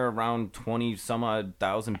 Somewhere around 20 some odd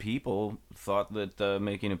thousand people thought that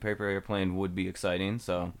making a paper airplane would be exciting.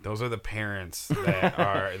 So Those are the parents that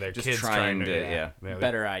are their Just kids trying trying to. yeah.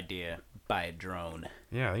 Better idea. Buy a drone.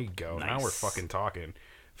 Yeah, there you go. Now we're Nice. fucking talking.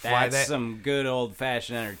 That's some good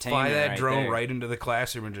old-fashioned entertainment. Fly that drone there. right into the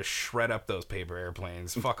classroom and just shred up those paper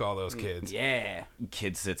airplanes. Fuck all those kids. Yeah.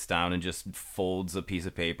 kid sits down and just folds a piece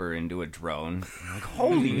of paper into a drone. I'm like,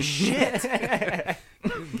 holy shit!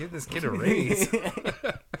 Give this kid a raise.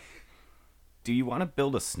 Do you want to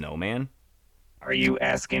build a snowman? Are you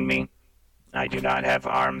asking me? I do not have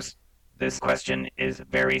arms. This question is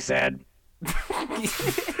very sad.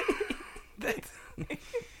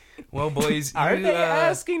 Well, boys, Are you, they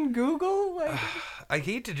asking Google? Like, I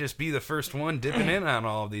hate to just be the first one dipping in on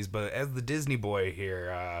all of these, but as the Disney boy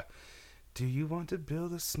here, do you want to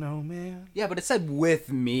build a snowman? yeah, but it said with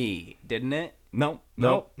me, didn't it? No.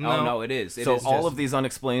 No. Oh no, it is. It So is all just- of these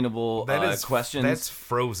unexplainable questions That's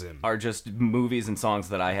Frozen. are just movies and songs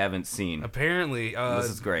that I haven't seen. Apparently, This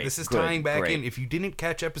is great. This is Good, tying back great. in. If you didn't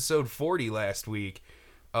catch episode 40 last week,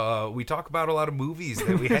 we talk about a lot of movies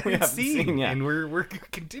that we haven't haven't seen, seen, yeah. and we're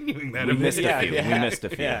continuing that. We missed a Yeah, few. yeah, We missed a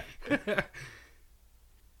few. yeah.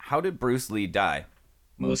 How did Bruce Lee die?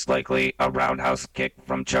 Most likely a roundhouse kick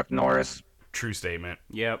from Chuck Norris. True statement.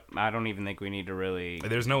 Yep. I don't even think we need to really.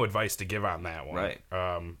 There's no advice to give on that one. Right.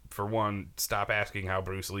 For one, stop asking how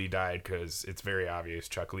Bruce Lee died because it's very obvious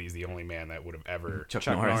Chuck Lee's the only man that would have ever. Chuck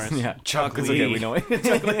Norris. Yeah, Chuck It's Lee. okay, we know it.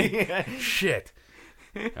 Chuck Lee. Shit.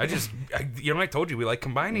 I told you we like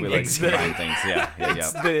combining We like things. to combine things. Yeah.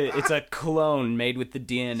 It's a clone made with the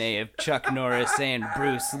DNA of Chuck Norris and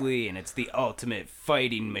Bruce Lee, and it's the ultimate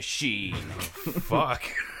fighting machine. Fuck.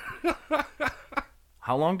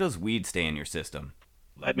 How long does weed stay in your system?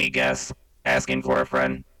 Let me guess. Asking for a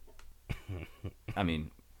friend. I mean,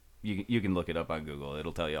 you can look it up on Google.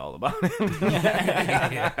 It'll tell you all about it.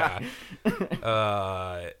 Yeah.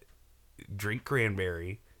 Drink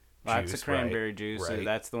cranberry. Lots juice, of cranberry right? juice. Right.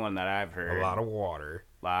 That's the one that I've heard. A lot of water.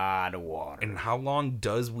 Lot of water. And how long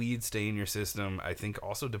does weed stay in your system? I think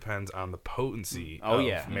also depends on the potency Oh, of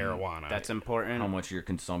yeah. marijuana. That's important. How much you're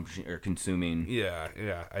consuming. yeah.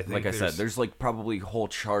 I think Like I said, there's like probably whole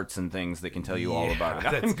charts and things that can tell you all about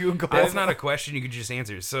it. That's, Google. that's not a question you could just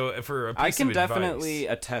answer. So for a piece I can of definitely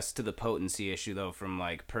advice, attest to the potency issue though from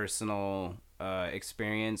like personal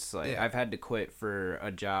experience. Like Yeah. I've had to quit for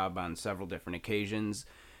a job on several different occasions,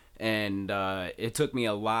 and it took me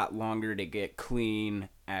a lot longer to get clean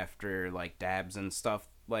after like dabs and stuff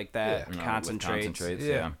like that. Yeah. With Concentrates.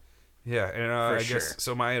 Yeah. Yeah, and I For guess sure.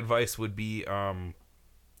 so. My advice would be,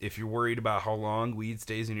 if you're worried about how long weed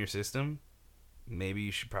stays in your system, maybe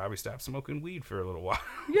you should probably stop smoking weed for a little while.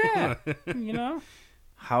 Yeah, you know.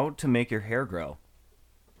 How to make your hair grow.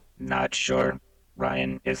 Not sure.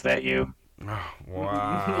 Ryan, is that you? Oh,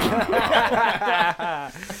 wow.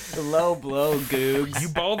 Low blow, Googs. You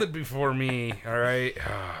balded before me, all right?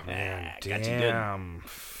 Oh, man, got you good. damn.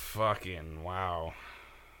 Fucking wow.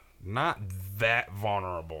 Not that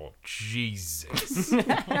vulnerable. Jesus.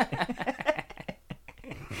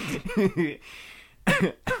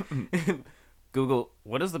 Google,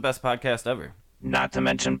 what is the best podcast ever? Not to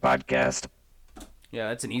mention podcast. Yeah,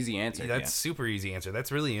 that's an easy answer. That's super easy answer.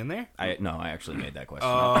 That's really in there? I actually made that question.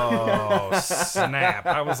 Oh, snap.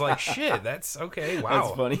 I was like, shit, that's okay. Wow.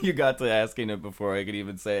 That's funny. You got to asking it before I could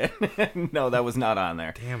even say it. No, that was not on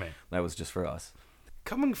there. Damn it. That was just for us.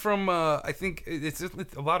 Coming from, I think it's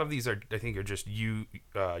a lot of these are, I think, are just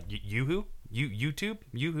YouTube,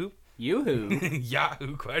 Yoo-hoo.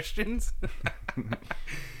 Yahoo questions.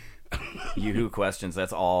 Yoo-hoo questions.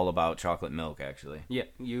 That's all about chocolate milk, actually. Yeah,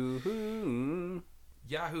 yoo-hoo.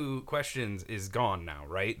 Yahoo questions is gone now,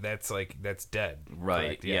 right? That's dead. Right.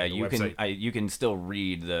 Correct? Yeah, the you website- can you can still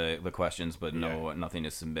read the questions, but nothing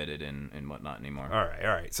is submitted and whatnot anymore. All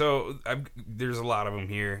right. So there's a lot of them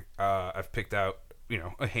here. I've picked out,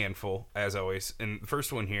 a handful, as always. And the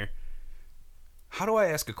first one here, how do I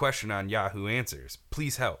ask a question on Yahoo Answers?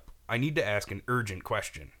 Please help. I need to ask an urgent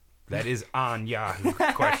question. That is on Yahoo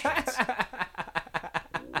Questions.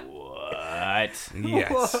 What?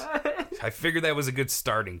 Yes. I figured that was a good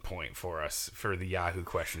starting point for us for the Yahoo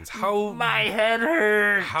Questions. My head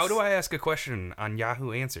hurts. How do I ask a question on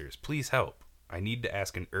Yahoo Answers? Please help. I need to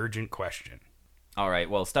ask an urgent question. All right.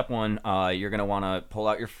 Well, step one, you're gonna want to pull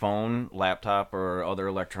out your phone, laptop, or other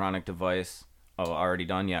electronic device. Oh, already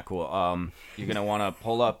done. Yeah, cool. You're gonna want to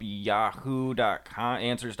pull up Yahoo.com,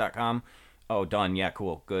 Answers.com. Oh, done. Yeah,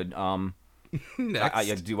 cool. Good.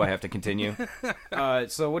 Next. Do I have to continue?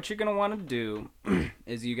 So what you're gonna want to do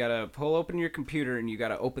is you gotta pull open your computer and you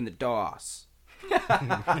gotta open the DOS. You're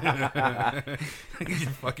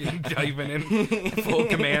fucking diving in full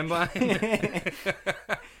command line.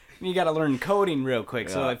 You gotta learn coding real quick.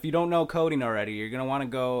 So Yeah. if you don't know coding already, you're gonna want to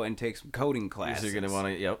go and take some coding classes. So you're gonna want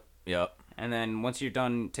to. Yep. And then once you're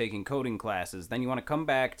done taking coding classes, then you want to come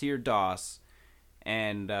back to your DOS,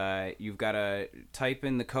 and you've got to type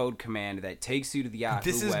in the code command that takes you to the Yahoo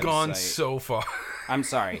This has website. gone so far. I'm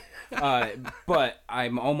sorry, but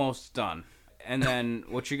I'm almost done. And then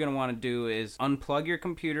what you're going to want to do is unplug your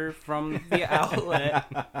computer from the outlet,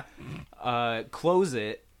 close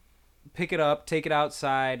it, pick it up, take it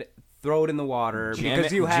outside, throw it in the water,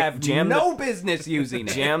 because you have no business using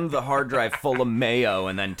it. Jam the hard drive full of mayo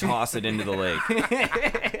and then toss it into the lake.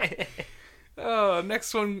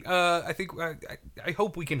 Next one, I think I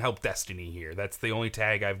hope we can help Destiny here. That's the only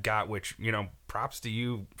tag I've got, which, props to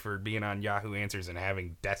you for being on Yahoo Answers and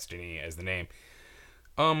having Destiny as the name.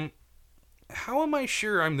 How am I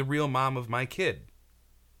sure I'm the real mom of my kid?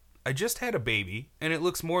 I just had a baby, and it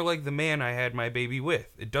looks more like the man I had my baby with.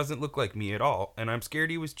 It doesn't look like me at all, and I'm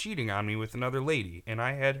scared he was cheating on me with another lady, and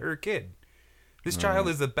I had her kid. This child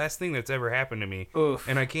is the best thing that's ever happened to me, Oof.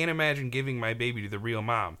 and I can't imagine giving my baby to the real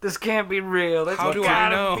mom. This can't be real. How do I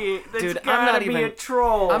know? Dude, I'm not even a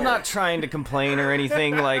troll. I'm not trying to complain or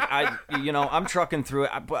anything. Like I'm trucking through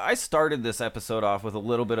it. But I started this episode off with a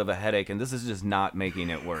little bit of a headache, and this is just not making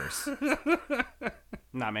it worse.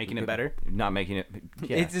 Not making it better. Not making it.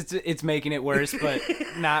 Yeah. It's making it worse, but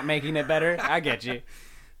not making it better. I get you.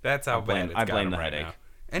 That's how bad it's I got blame him the right headache. now.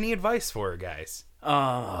 Any advice for her, guys?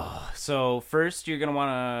 So first you're gonna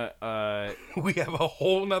wanna We have a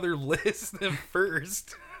whole nother list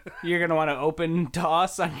first. you're gonna wanna open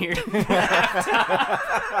DOS on your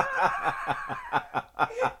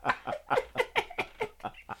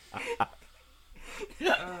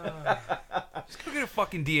Just go get a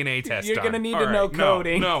fucking DNA test. You're done. gonna need All to know right,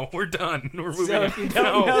 coding. No, we're done. We're moving So on. if you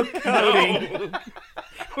don't know coding, No.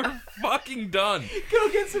 We're fucking done. go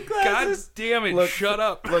get some God classes. damn it! Look, Shut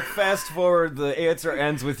up. Look, fast forward. The answer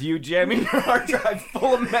ends with you jamming your hard drive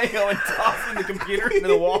full of mayo and tossing the computer into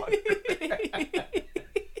the water.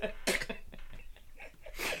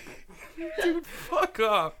 Dude, fuck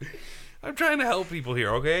off. I'm trying to help people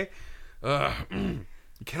here, okay?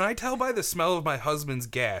 Can I tell by the smell of my husband's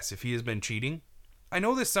gas if he has been cheating? I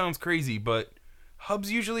know this sounds crazy, but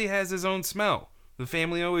Hubs usually has his own smell. The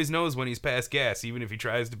family always knows when he's past gas, even if he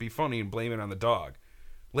tries to be funny and blame it on the dog.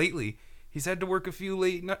 Lately, he's had to work a few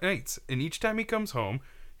late nights, and each time he comes home,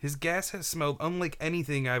 his gas has smelled unlike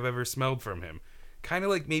anything I've ever smelled from him. Kind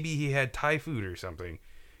of like maybe he had Thai food or something.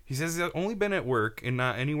 He says he's only been at work and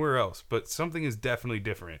not anywhere else, but something is definitely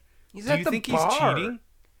different. He's Do at you the think bar. he's cheating?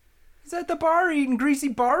 He's at the bar eating greasy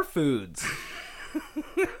bar foods.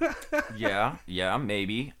 Yeah,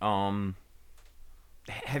 maybe.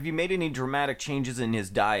 Have you made any dramatic changes in his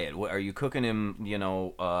diet? Are you cooking him,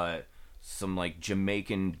 some like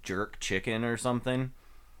Jamaican jerk chicken or something?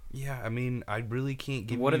 Yeah, I mean, I really can't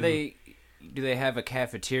give What you... are they? do they have a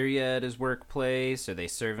cafeteria at his workplace? Are they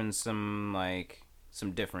serving some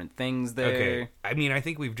different things there? Okay. I mean, I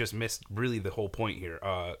think we've just missed really the whole point here.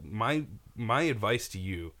 My advice to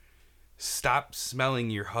you: stop smelling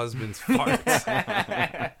your husband's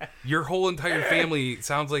farts. Your whole entire family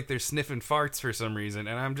sounds like they're sniffing farts for some reason,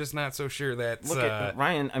 and I'm just not so sure that's... Look at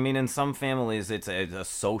Ryan. I mean, in some families, it's a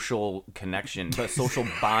social connection, a social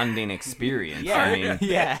bonding experience. Yeah, I mean,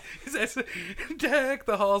 yeah. Deck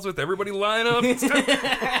the halls with everybody line up and stuff.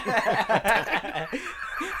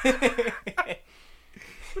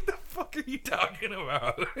 What the fuck are you talking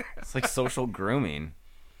about? it's like social grooming.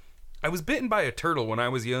 I was bitten by a turtle when I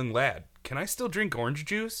was a young lad. Can I still drink orange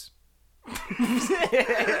juice?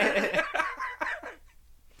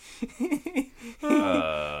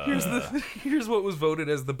 Here's what was voted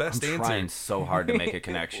as the best I'm answer. trying so hard to make a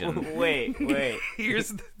connection. Wait.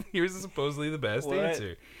 Here's supposedly the best What?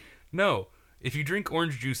 answer. No, if you drink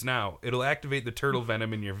orange juice now, it'll activate the turtle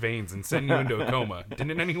venom in your veins and send you into a coma.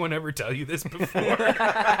 Didn't anyone ever tell you this before?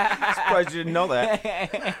 Surprised you didn't know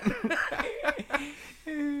that.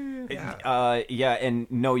 Yeah, and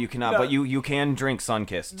no, you cannot. No. But you can drink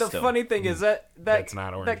Sunkist. The still. funny thing is That's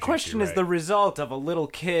not orange that juice, question you're is right. the result of a little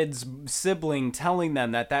kid's sibling telling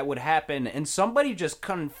them that would happen, and somebody just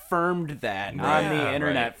confirmed that on the Yeah,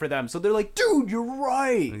 internet right. for them. So they're like, "Dude, you're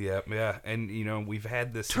right." Yeah, and we've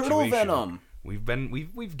had this Turtle situation. venom.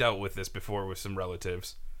 We've dealt with this before with some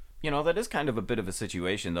relatives. That is kind of a bit of a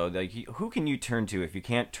situation, though. Like, who can you turn to if you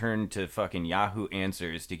can't turn to fucking Yahoo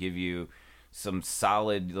Answers to give you some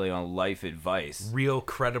solid, life advice? Real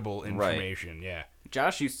credible information, yeah.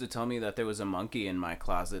 Josh used to tell me that there was a monkey in my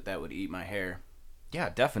closet that would eat my hair. Yeah,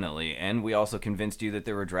 definitely. And we also convinced you that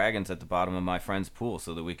there were dragons at the bottom of my friend's pool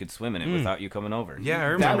so that we could swim in it without you coming over. Yeah, I That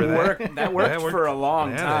remember that. worked. That worked for a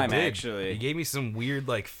long Yeah, time, that did. actually. He gave me some weird,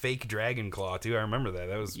 fake dragon claw, too. I remember that.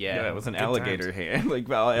 That was Yeah, it was an good alligator times. hand,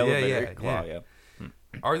 elevator yeah, claw. yeah. Yeah.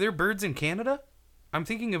 Are there birds in Canada? I'm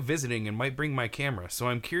thinking of visiting and might bring my camera, so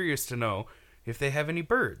I'm curious to know if they have any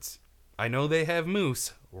birds. I know they have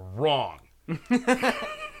moose. Wrong.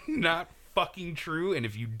 Not fucking true, and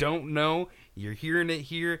if you don't know, you're hearing it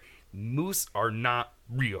here. Moose are not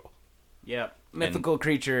real. Yep. Mythical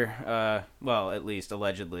creature, well, at least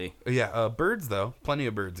allegedly. Yeah, birds, though. Plenty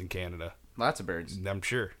of birds in Canada. Lots of birds. I'm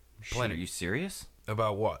sure. Shit, Plenty. are you serious?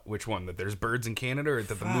 About what? Which one? That there's birds in Canada or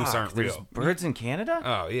that the moose aren't There's real? birds in Canada?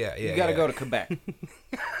 Oh, yeah. You gotta go to Quebec.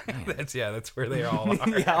 That's where they all are.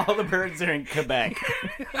 Yeah, all the birds are in Quebec.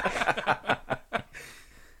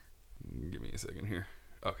 Give me a second here.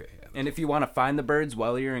 Okay. Yeah. And if you want to find the birds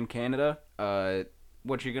while you're in Canada,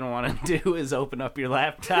 what you're going to want to do is open up your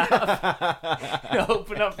laptop.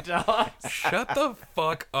 Open up DOS. Shut the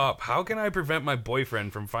fuck up. How can I prevent my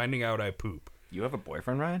boyfriend from finding out I poop? You have a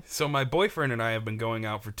boyfriend, Ryan? So my boyfriend and I have been going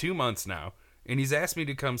out for 2 months now, and he's asked me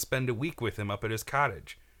to come spend a week with him up at his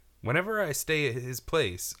cottage. Whenever I stay at his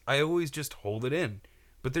place, I always just hold it in.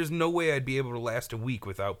 But there's no way I'd be able to last a week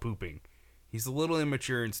without pooping. He's a little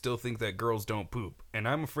immature and still think that girls don't poop, and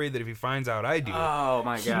I'm afraid that if he finds out I do, Oh,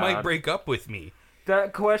 my he God. might break up with me.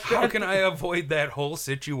 That question. How can I avoid that whole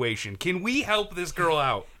situation? Can we help this girl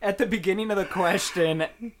out? At the beginning of the question,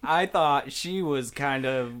 I thought she was kind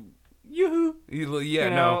of yoo-hoo. Yeah, You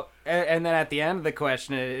know, and then at the end of the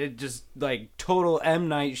question, it just like total M.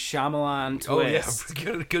 Night Shyamalan Oh yeah, twist.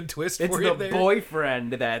 good twist It's for you the there.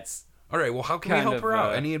 boyfriend that's All right, well, how can we kind help her of,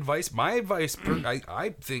 out? Any advice? My advice,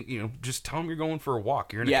 I think, just tell him you're going for a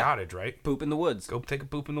walk. You're in a Yeah. cottage, right? poop in the woods. Go take a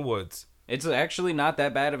poop in the woods. It's actually not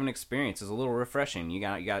that bad of an experience. It's a little refreshing. You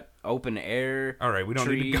got open air. All right, we don't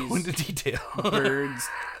need to go trees, into detail. birds.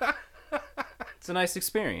 It's a nice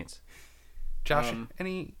experience. Josh,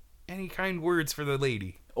 any kind words for the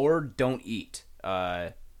lady? Or don't eat.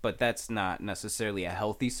 But that's not necessarily a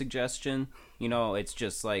healthy suggestion. It's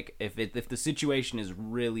just like if the situation is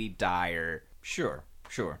really dire. Sure.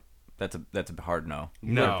 That's a hard no.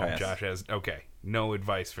 No, Pass. Josh has no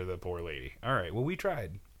advice for the poor lady. All right, well, we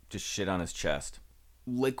tried. Just shit on his chest.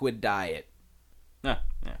 Liquid diet. Yeah.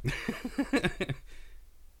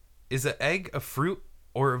 Is an egg a fruit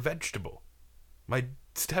or a vegetable? My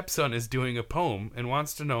stepson is doing a poem and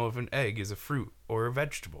wants to know if an egg is a fruit or a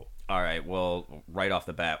vegetable. All right, well, right off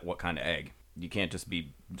the bat, what kind of egg? You can't just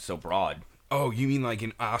be so broad. Oh, you mean like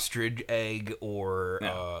an ostrich egg or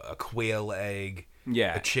No. a quail egg?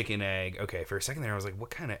 Yeah. A chicken egg. Okay, for a second there I was like,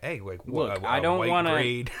 what kind of egg? Like, Look, a I don't white want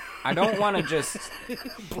grade to just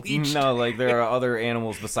bleached. No, like there are other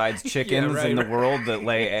animals besides chickens right, in the right. world that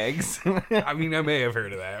lay eggs. I mean, I may have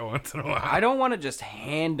heard of that once in a while. I don't want to just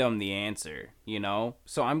hand them the answer,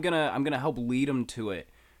 So I'm gonna help lead them to it.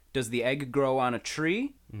 Does the egg grow on a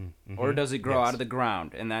tree, or does it grow Yes. out of the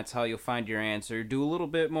ground? And that's how you'll find your answer. Do a little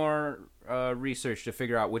bit more research to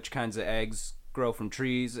figure out which kinds of eggs grow from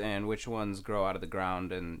trees and which ones grow out of the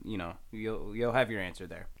ground, and you'll have your answer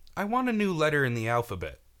there. I want a new letter in the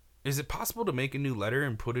alphabet. Is it possible to make a new letter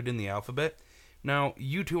and put it in the alphabet? Now,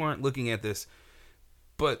 you two aren't looking at this,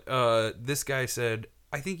 but this guy said,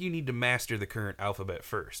 I think you need to master the current alphabet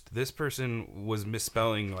first. This person was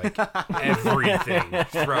misspelling like everything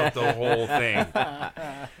throughout the whole thing.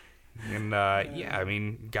 And yeah, I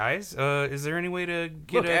mean, guys, is there any way to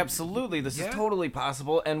get Look, absolutely, this is totally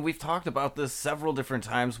possible, and we've talked about this several different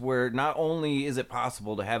times where not only is it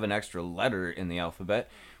possible to have an extra letter in the alphabet,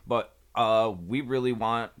 but we really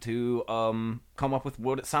want to come up with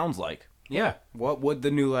what it sounds like. Yeah. What would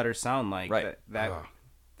the new letter sound like? Right.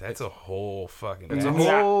 That's a whole fucking... That's a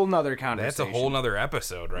whole nother That's conversation. a whole nother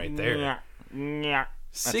episode right there. That's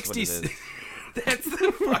 60... what it is. That's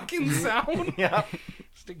the fucking sound? Yeah.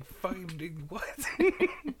 Fucking... What?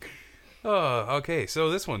 Okay, so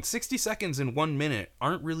this one. 60 seconds and 1 minute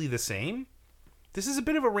aren't really the same? This is a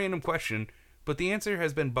bit of a random question, but the answer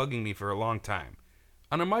has been bugging me for a long time.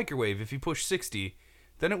 On a microwave, if you push 60,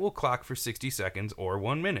 then it will clock for 60 seconds or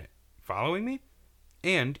 1 minute. Following me?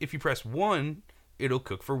 And if you press 1, it'll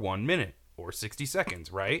cook for 1 minute or 60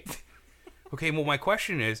 seconds, right? Okay, well, my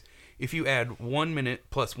question is, if you add 1 minute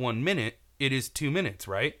plus 1 minute, it is 2 minutes,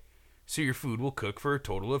 right? So your food will cook for a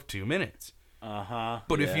total of 2 minutes.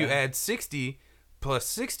 But if you add 60 plus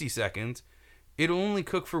 60 seconds, it'll only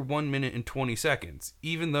cook for 1 minute and 20 seconds,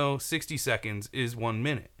 even though 60 seconds is 1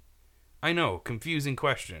 minute. I know, confusing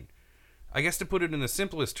question. I guess to put it in the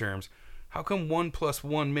simplest terms, how come 1 plus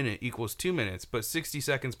 1 minute equals 2 minutes, but 60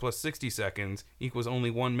 seconds plus 60 seconds equals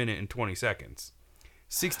only 1 minute and 20 seconds?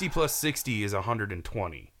 60 plus 60 is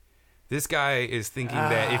 120. This guy is thinking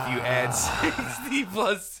that if you add 60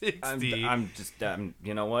 plus 60... I'm just,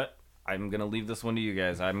 you know what? I'm going to leave this one to you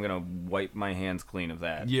guys. I'm going to wipe my hands clean of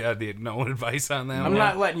that. Yeah, no advice on that I'm one?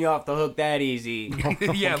 not letting you off the hook that easy.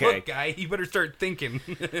 Yeah, Okay. look, guy, you better start thinking.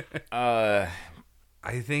 I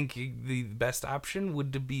think the best option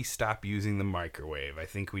would be stop using the microwave. I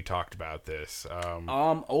think we talked about this.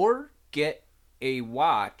 Or get a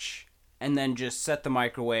watch and then just set the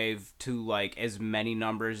microwave to like as many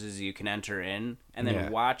numbers as you can enter in, and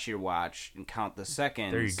then watch your watch and count the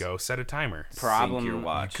seconds. There you go. Set a timer. Problem. Sync your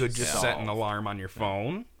watch. You could just set an alarm on your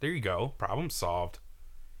phone. There you go. Problem solved.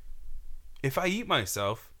 If I eat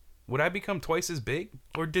myself, would I become twice as big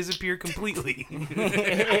or disappear completely?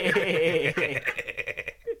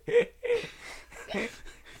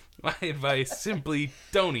 My advice, simply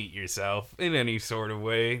don't eat yourself in any sort of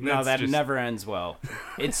way. No, that just... never ends well.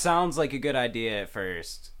 It sounds like a good idea at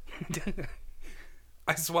first.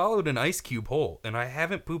 I swallowed an ice cube whole, and I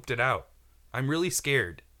haven't pooped it out. I'm really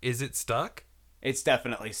scared. Is it stuck? It's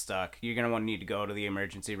definitely stuck. You're going to need to go to the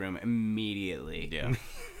emergency room immediately. Yeah.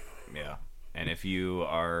 Yeah. And if you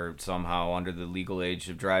are somehow under the legal age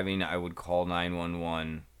of driving, I would call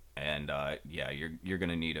 911. And you're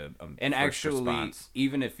gonna need a and first actually, response.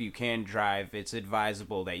 even if you can drive, it's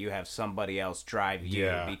advisable that you have somebody else drive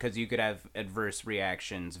you because you could have adverse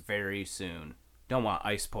reactions very soon. Don't want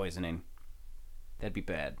ice poisoning. That'd be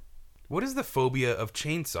bad. What is the phobia of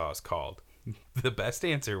chainsaws called? The best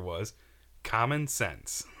answer was common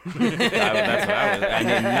sense. That's what I was. I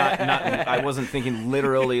mean, not. I wasn't thinking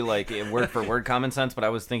literally like word for word common sense, but I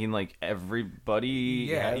was thinking like everybody.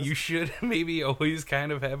 Yeah, has. you should maybe always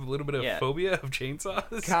kind of have a little bit of phobia of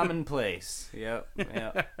chainsaws. Commonplace. Yep.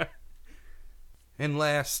 And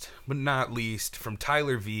last but not least, from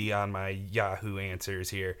Tyler V on my Yahoo Answers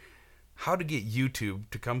here, how to get YouTube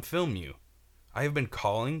to come film you. I have been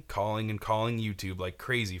calling YouTube like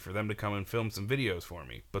crazy for them to come and film some videos for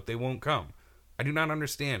me, but they won't come. I do not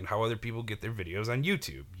understand how other people get their videos on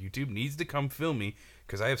YouTube. YouTube needs to come film me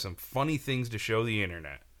because I have some funny things to show the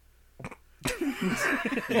internet.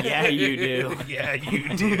 Yeah, you do. Yeah,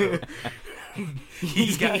 you do.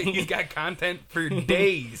 He's got content for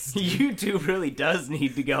days. YouTube really does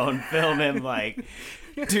need to go and film him. Like,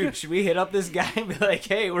 dude, should we hit up this guy and be like,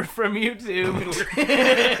 "Hey, we're from YouTube.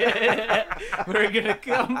 We're gonna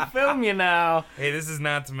come film you now." Hey, this is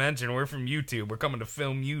not to mention we're from YouTube. We're coming to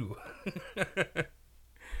film you.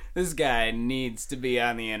 This guy needs to be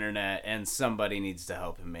on the internet, and somebody needs to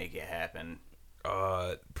help him make it happen.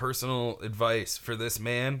 Personal advice for this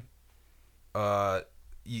man.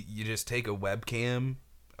 You just take a webcam.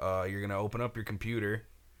 You're gonna open up your computer.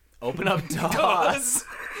 Open up DOS.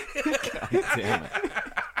 God damn it.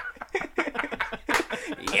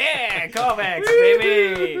 Yeah, callbacks,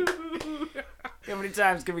 baby. How many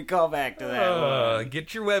times can we call back to that one?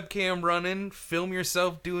 Get your webcam running, film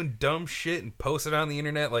yourself doing dumb shit, and post it on the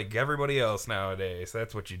internet like everybody else nowadays.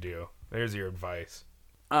 That's what you do. There's your advice.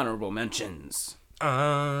 Honorable mentions.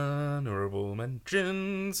 Honorable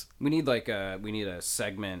mentions. We need a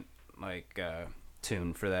segment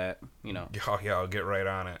tune for that. You know. Oh yeah, I'll get right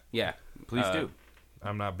on it. Yeah. Please do.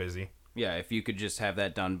 I'm not busy. Yeah. If you could just have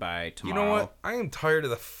that done by tomorrow. You know what? I am tired of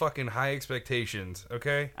the fucking high expectations.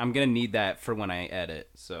 Okay. I'm gonna need that for when I edit.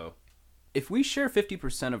 So, if we share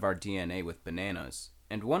 50% of our DNA with bananas,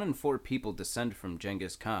 and 1 in 4 people descend from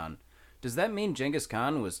Genghis Khan, does that mean Genghis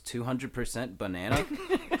Khan was 200% banana?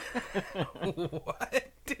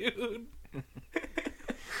 What, dude?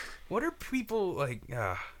 What are people like?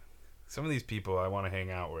 Some of these people I want to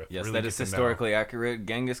hang out with. Yes, really that get is to know. historically accurate.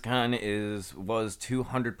 Genghis Khan was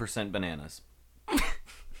 200% bananas.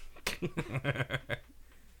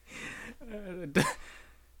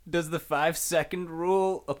 Does the 5-second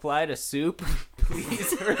rule apply to soup?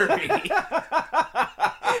 Please hurry.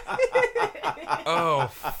 Oh,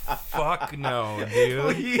 fuck no,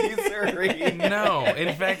 dude. Please hurry. No.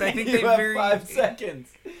 In fact, I think You they have very. 5 seconds.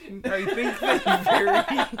 I think they very.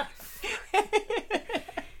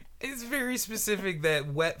 It's very specific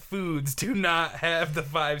that wet foods do not have the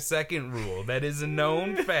 5-second rule. That is a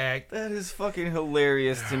known fact. That is fucking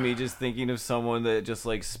hilarious to me, just thinking of someone that just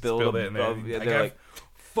like spilled Spilled it and above. then- They're like,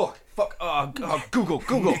 fuck, Google.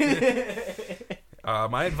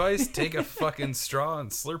 My advice: take a fucking straw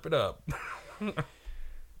and slurp it up.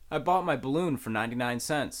 I bought my balloon for 99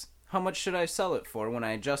 cents. How much should I sell it for when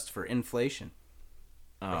I adjust for inflation?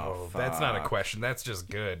 Oh, that's not a question. That's just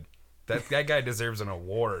good. That guy deserves an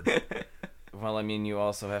award. Well, I mean, you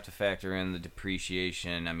also have to factor in the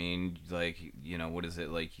depreciation. I mean, like, you know, what is it,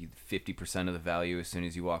 like 50% of the value as soon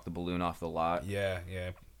as you walk the balloon off the lot? Yeah.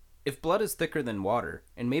 If blood is thicker than water,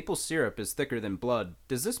 and maple syrup is thicker than blood,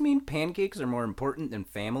 does this mean pancakes are more important than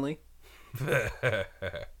family?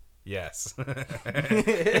 Yes.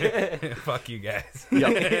 Fuck you guys.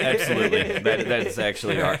 Yep, absolutely. That's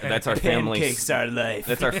actually that's our family. Pancakes are life.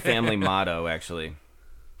 That's our family motto, actually.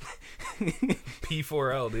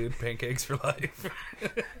 P4L, dude. Pancakes for life.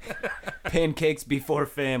 Pancakes before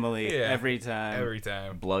family. Yeah. Every time. Every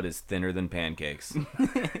time. Blood is thinner than pancakes.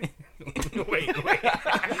 Wait.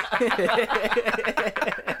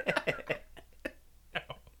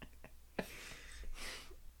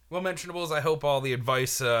 Well, mentionables, I hope all the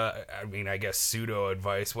advice, I guess pseudo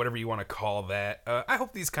advice, whatever you want to call that, I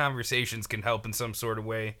hope these conversations can help in some sort of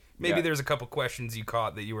way. Maybe Yeah. there's a couple questions you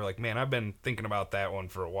caught that you were like, man, I've been thinking about that one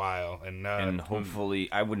for a while. And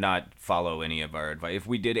hopefully, I would not follow any of our advice. If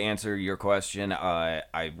we did answer your question,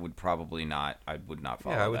 I would probably not. I would not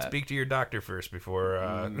follow I would that. speak to your doctor first before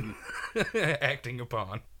acting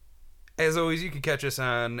upon. As always, you can catch us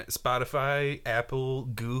on Spotify, Apple,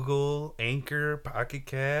 Google, Anchor, Pocket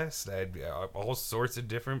Cast, all sorts of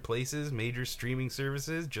different places, major streaming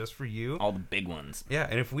services just for you. All the big ones. Yeah,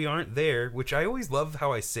 and if we aren't there, which I always love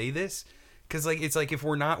how I say this, because it's like if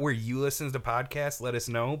we're not where you listen to podcasts, let us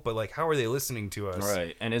know. But like, how are they listening to us?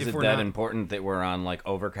 Right. And is If it we're that not- important that we're on like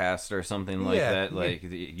Overcast or something like Yeah. that? Like,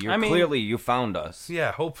 mean- you found us.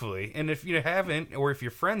 Yeah, hopefully. And if you haven't, or if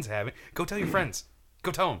your friends haven't, go tell your friends.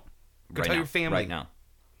 Go tell them. Go Right tell now. your family. Right now.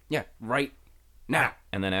 Yeah, right now.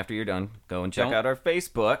 And then after you're done, go and check Don't- out our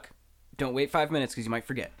Facebook Don't wait 5 minutes because you might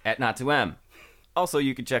forget. at Not2M. Also,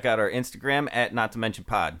 you can check out our Instagram at Not to Mention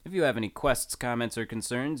Pod. If you have any quests, comments, or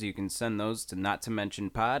concerns, you can send those to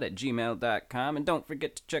nottomentionpod@gmail.com. And don't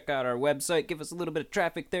forget to check out our website. Give us a little bit of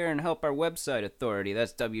traffic there and help our website authority.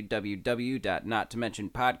 That's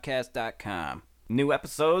www.nottomentionpodcast.com. New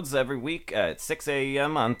episodes every week at 6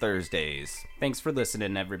 a.m. on Thursdays. Thanks for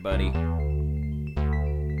listening, everybody.